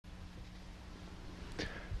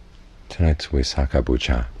Tonight's Visakha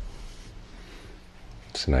Bucha.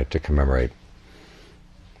 It's a night to commemorate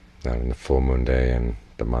on the full moon day in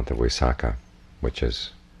the month of Visakha, which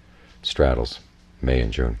straddles May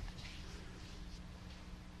and June.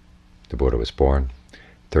 The Buddha was born.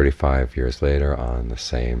 35 years later, on the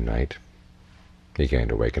same night, he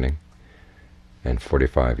gained awakening, and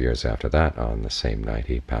 45 years after that, on the same night,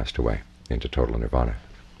 he passed away into total nirvana.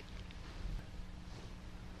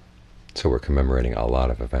 So we're commemorating a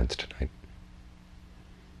lot of events tonight.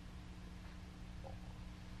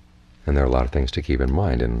 And there are a lot of things to keep in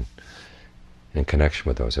mind in connection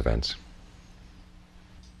with those events.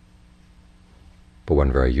 But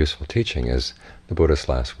one very useful teaching is the Buddha's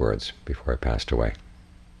last words before he passed away,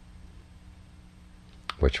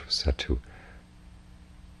 which was said to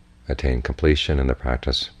attain completion in the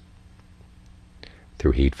practice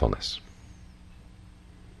through heedfulness.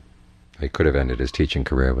 He could have ended his teaching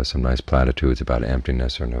career with some nice platitudes about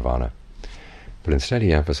emptiness or nirvana, but instead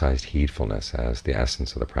he emphasized heedfulness as the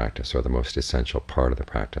essence of the practice, or the most essential part of the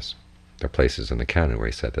practice. There are places in the canon where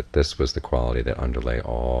he said that this was the quality that underlay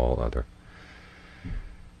all other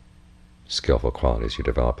skillful qualities you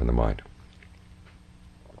develop in the mind.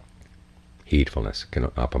 Heedfulness,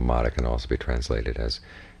 appamada, can also be translated as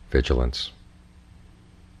vigilance,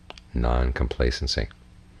 non-complacency.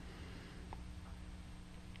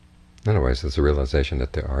 In other words, there's a realization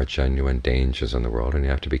that there are genuine dangers in the world, and you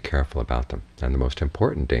have to be careful about them. And the most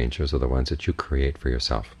important dangers are the ones that you create for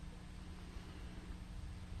yourself.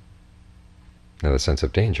 Now, the sense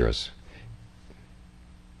of danger is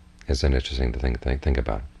an interesting thing to think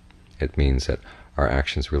about. It means that our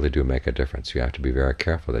actions really do make a difference. You have to be very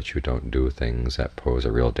careful that you don't do things that pose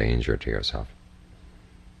a real danger to yourself.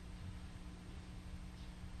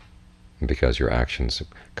 And because your actions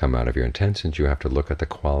come out of your intentions, you have to look at the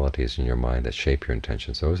qualities in your mind that shape your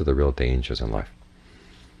intentions. Those are the real dangers in life.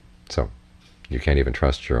 So you can't even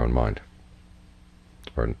trust your own mind,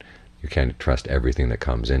 or you can't trust everything that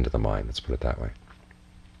comes into the mind. Let's put it that way.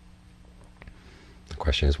 The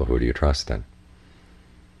question is, well, who do you trust then?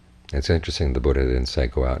 It's interesting, the Buddha didn't say,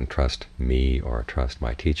 go out and trust me or trust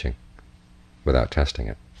my teaching without testing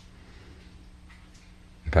it.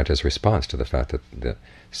 In fact, his response to the fact that the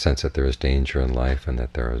sense that there is danger in life and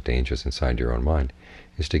that there are dangers inside your own mind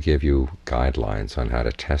is to give you guidelines on how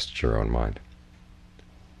to test your own mind.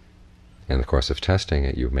 In the course of testing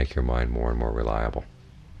it, you make your mind more and more reliable,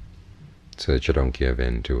 so that you don't give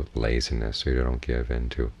in to laziness, or you don't give in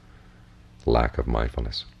to lack of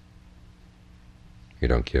mindfulness. You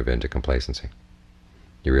don't give in to complacency.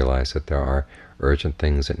 You realize that there are urgent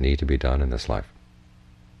things that need to be done in this life.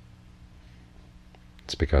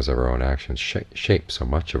 It's because of our own actions shape so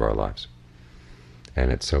much of our lives.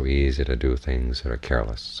 And it's so easy to do things that are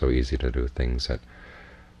careless, so easy to do things that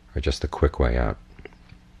are just the quick way out,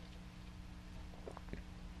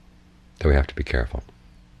 that we have to be careful.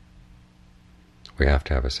 We have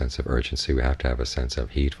to have a sense of urgency, we have to have a sense of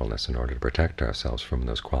heedfulness in order to protect ourselves from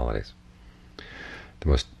those qualities. The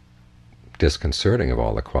most disconcerting of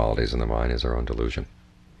all the qualities in the mind is our own delusion.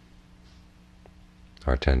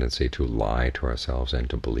 Our tendency to lie to ourselves and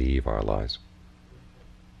to believe our lies.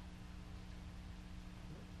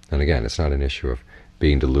 And again, it's not an issue of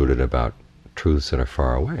being deluded about truths that are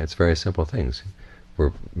far away. It's very simple things.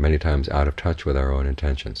 We're many times out of touch with our own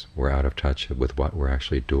intentions. We're out of touch with what we're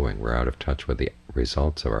actually doing. We're out of touch with the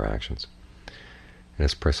results of our actions. And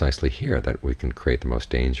it's precisely here that we can create the most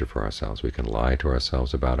danger for ourselves. We can lie to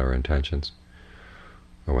ourselves about our intentions.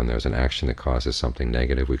 Or when there's an action that causes something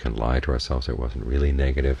negative, we can lie to ourselves that it wasn't really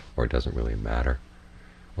negative, or it doesn't really matter,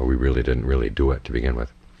 or we really didn't really do it to begin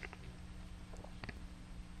with.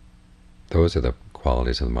 Those are the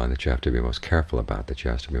qualities of the mind that you have to be most careful about, that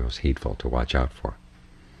you have to be most heedful to watch out for.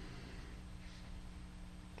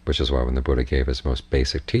 Which is why when the Buddha gave his most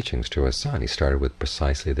basic teachings to his son, he started with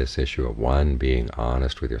precisely this issue of, one, being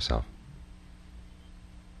honest with yourself,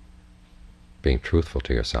 being truthful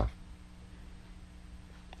to yourself.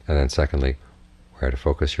 And then secondly, where to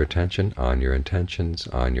focus your attention? On your intentions,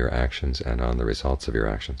 on your actions, and on the results of your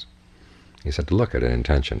actions. He said to look at an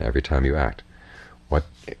intention every time you act. What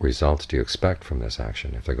results do you expect from this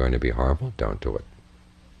action? If they're going to be harmful, don't do it.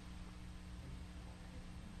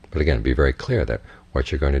 But again, be very clear that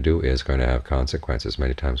what you're going to do is going to have consequences.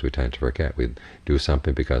 Many times we tend to forget. We do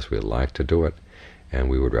something because we like to do it, and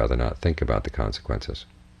we would rather not think about the consequences,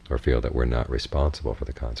 or feel that we're not responsible for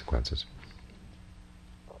the consequences.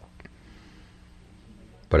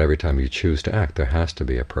 But every time you choose to act, there has to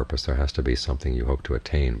be a purpose. There has to be something you hope to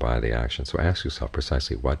attain by the action. So ask yourself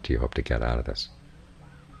precisely, what do you hope to get out of this?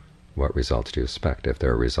 What results do you expect? If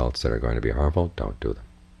there are results that are going to be harmful, don't do them.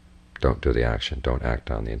 Don't do the action. Don't act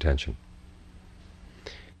on the intention.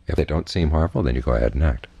 If they don't seem harmful, then you go ahead and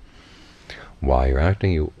act. While you're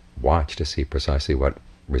acting, you watch to see precisely what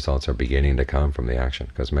results are beginning to come from the action,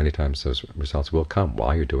 because many times those results will come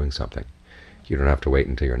while you're doing something. You don't have to wait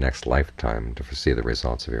until your next lifetime to see the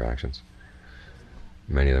results of your actions.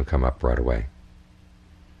 Many of them come up right away.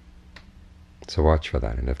 So watch for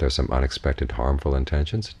that, and if there's some unexpected harmful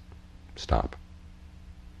intentions, stop.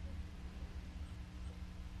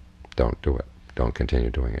 Don't do it. Don't continue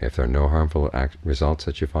doing it. If there are no harmful results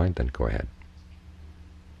that you find, then go ahead.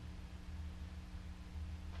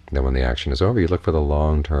 Then when the action is over, you look for the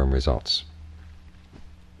long-term results.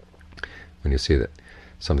 When you see that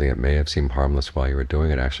something that may have seemed harmless while you were doing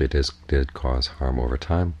it actually did cause harm over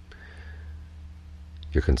time,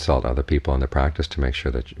 you consult other people in the practice to make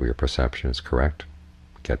sure that your perception is correct.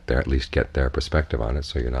 At least get their perspective on it,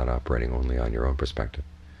 so you're not operating only on your own perspective.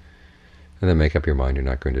 And then make up your mind you're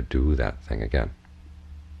not going to do that thing again.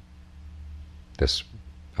 This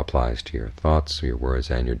applies to your thoughts, your words,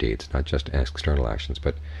 and your deeds, not just external actions,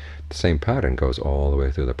 but the same pattern goes all the way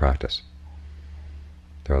through the practice.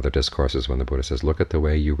 There are other discourses when the Buddha says, look at the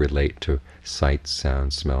way you relate to sights,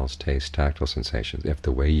 sounds, smells, tastes, tactile sensations. If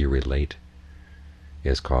the way you relate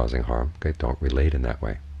is causing harm, okay, don't relate in that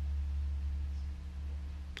way.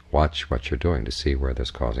 Watch what you're doing to see where there's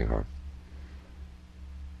causing harm.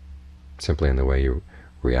 Simply in the way you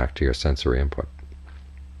react to your sensory input.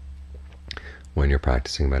 When you're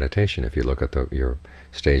practicing meditation, if you look at your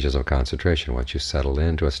stages of concentration, once you settle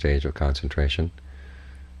into a stage of concentration,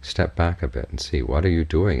 step back a bit and see what are you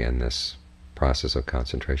doing in this process of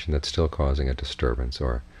concentration that's still causing a disturbance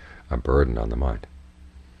or a burden on the mind.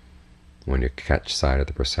 When you catch sight of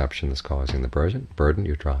the perception that's causing the burden,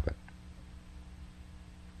 you drop it.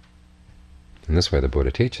 In this way, the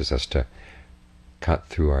Buddha teaches us to cut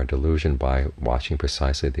through our delusion by watching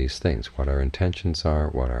precisely these things, what our intentions are,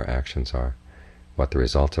 what our actions are, what the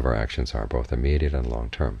results of our actions are, both immediate and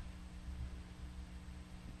long-term.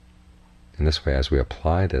 In this way, as we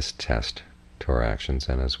apply this test to our actions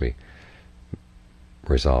and as we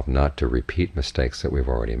resolve not to repeat mistakes that we've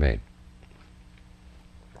already made,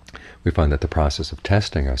 we find that the process of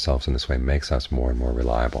testing ourselves in this way makes us more and more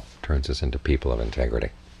reliable, turns us into people of integrity,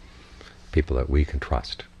 people that we can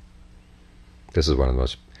trust. This is one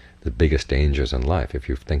of the biggest dangers in life, if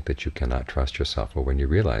you think that you cannot trust yourself, or when you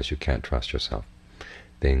realize you can't trust yourself.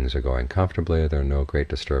 Things are going comfortably, there are no great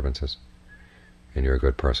disturbances, and you're a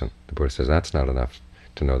good person. The Buddha says that's not enough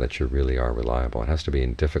to know that you really are reliable. It has to be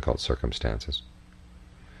in difficult circumstances.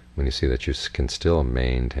 When you see that you can still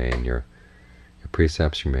maintain your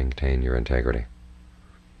precepts, you maintain your integrity,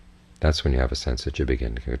 that's when you have a sense that you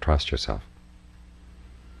begin to trust yourself.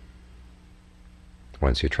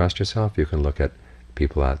 Once you trust yourself, you can look at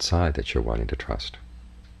people outside that you're wanting to trust.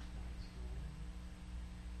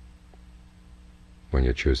 When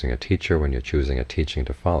you're choosing a teacher, when you're choosing a teaching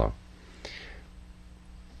to follow,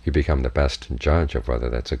 you become the best judge of whether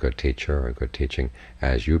that's a good teacher or a good teaching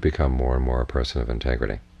as you become more and more a person of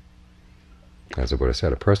integrity. As the Buddha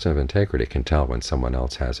said, a person of integrity can tell when someone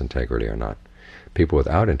else has integrity or not. People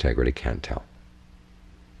without integrity can't tell.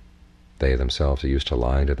 They themselves are used to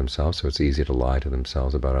lying to themselves, so it's easy to lie to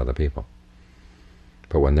themselves about other people.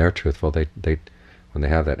 But when they're truthful, when they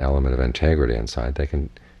have that element of integrity inside, they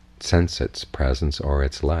can sense its presence or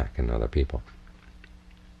its lack in other people.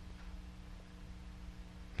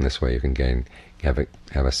 In this way you can have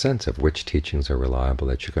a sense of which teachings are reliable,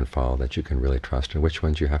 that you can follow, that you can really trust, and which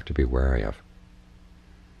ones you have to be wary of.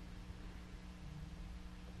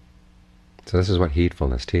 So this is what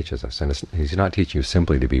heedfulness teaches us. And he's not teaching you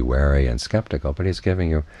simply to be wary and skeptical, but he's giving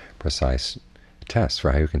you precise tests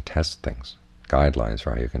for how you can test things, guidelines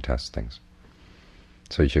for how you can test things,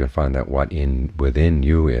 so that you can find that what within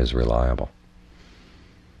you is reliable.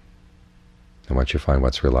 And once you find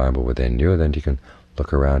what's reliable within you, then you can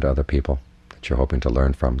look around to other people that you're hoping to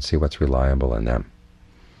learn from and see what's reliable in them.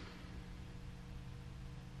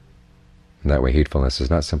 And that way heedfulness is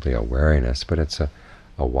not simply a wariness, but it's a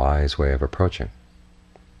wise way of approaching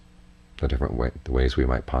the ways we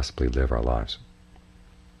might possibly live our lives.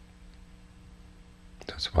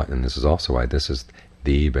 That's why, and this is also why this is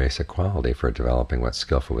the basic quality for developing what's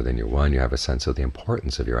skillful within you. One, you have a sense of the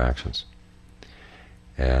importance of your actions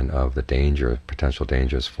and of the potential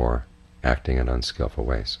dangers for acting in unskillful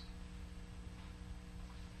ways.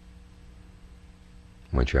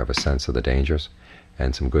 Once you have a sense of the dangers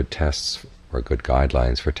and some good tests or good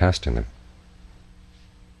guidelines for testing them,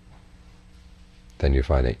 then you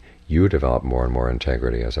find that you develop more and more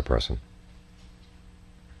integrity as a person.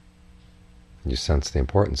 You sense the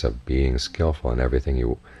importance of being skillful in everything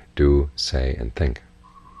you do, say, and think.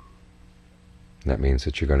 And that means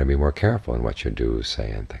that you're going to be more careful in what you do, say,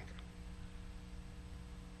 and think.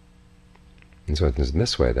 And so it's in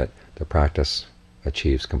this way that the practice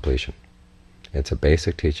achieves completion. It's a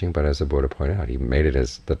basic teaching, but as the Buddha pointed out, he made it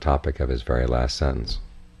as the topic of his very last sentence,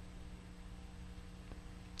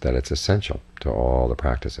 that it's essential to all the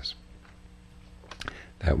practices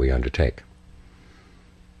that we undertake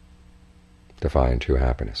to find true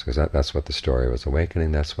happiness, because that's what the story of his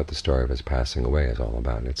awakening, that's what the story of his passing away is all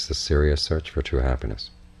about. It's the serious search for true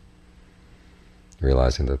happiness,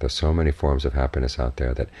 realizing that there's so many forms of happiness out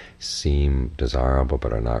there that seem desirable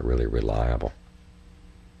but are not really reliable,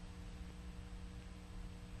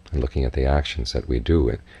 and looking at the actions that we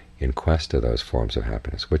do in quest of those forms of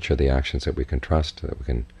happiness. Which are the actions that we can trust, that we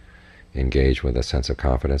can engage with a sense of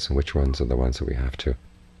confidence, and which ones are the ones that we have to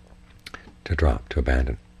drop, to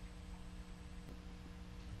abandon.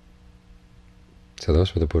 So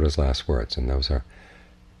those were the Buddha's last words, and those are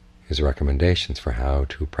his recommendations for how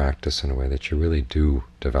to practice in a way that you really do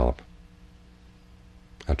develop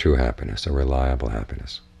a true happiness, a reliable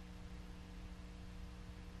happiness.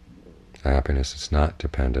 A happiness that's not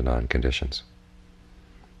dependent on conditions.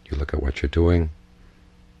 You look at what you're doing.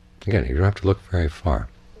 Again, you don't have to look very far.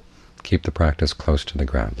 Keep the practice close to the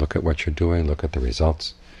ground. Look at what you're doing, look at the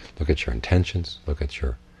results, look at your intentions, look at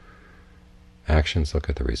your actions, look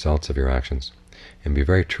at the results of your actions, and be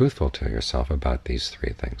very truthful to yourself about these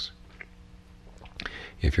three things.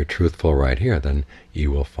 If you're truthful right here, then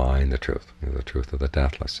you will find the truth. The truth of the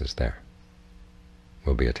deathless is there,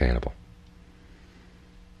 will be attainable.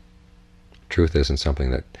 Truth isn't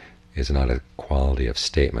something that is not a quality of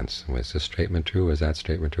statements. Is this statement true? Is that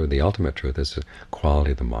statement true? The ultimate truth is the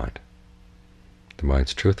quality of the mind. The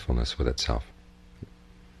mind's truthfulness with itself.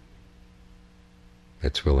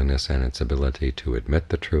 Its willingness and its ability to admit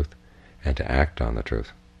the truth and to act on the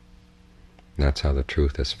truth. And that's how the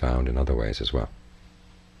truth is found in other ways as well.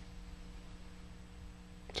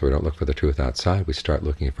 So we don't look for the truth outside, we start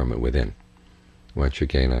looking from it within. Once you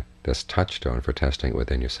gain this touchstone for testing it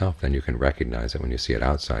within yourself, then you can recognize it when you see it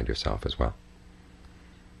outside yourself as well.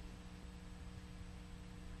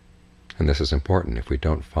 And this is important. If we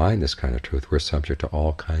don't find this kind of truth, we're subject to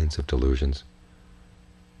all kinds of delusions,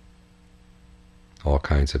 all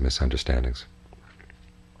kinds of misunderstandings.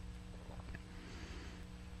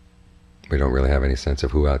 We don't really have any sense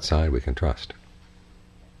of who outside we can trust.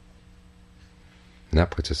 And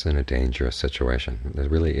that puts us in a dangerous situation. There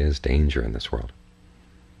really is danger in this world.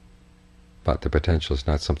 But the potential is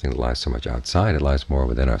not something that lies so much outside, it lies more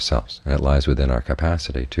within ourselves, and it lies within our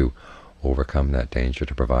capacity to overcome that danger,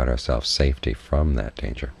 to provide ourselves safety from that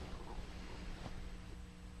danger.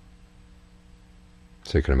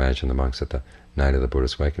 So you can imagine the monks at the night of the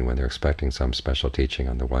Buddha's awakening, when they're expecting some special teaching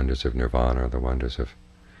on the wonders of nirvana or the wonders of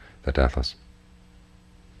the deathless,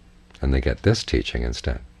 and they get this teaching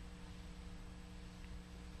instead.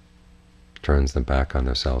 Turns them back on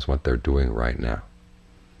themselves, what they're doing right now.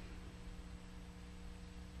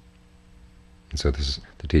 And so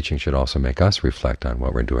the teaching should also make us reflect on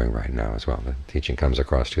what we're doing right now as well. The teaching comes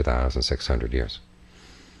across 2,600 years.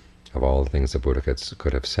 Of all the things the Buddha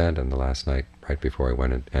could have said on the last night, right before he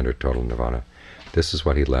went and entered total nirvana, this is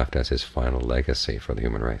what he left as his final legacy for the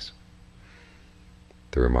human race.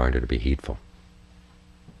 The reminder to be heedful.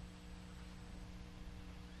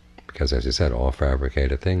 Because, as he said, all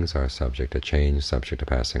fabricated things are subject to change, subject to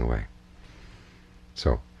passing away.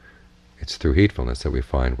 So it's through heedfulness that we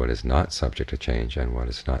find what is not subject to change and what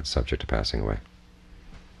is not subject to passing away,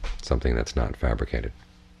 something that's not fabricated.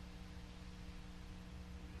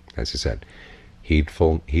 As he said,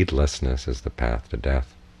 heedlessness is the path to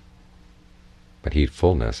death, but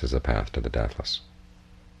heedfulness is the path to the deathless.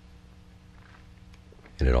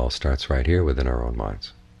 And it all starts right here within our own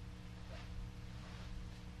minds.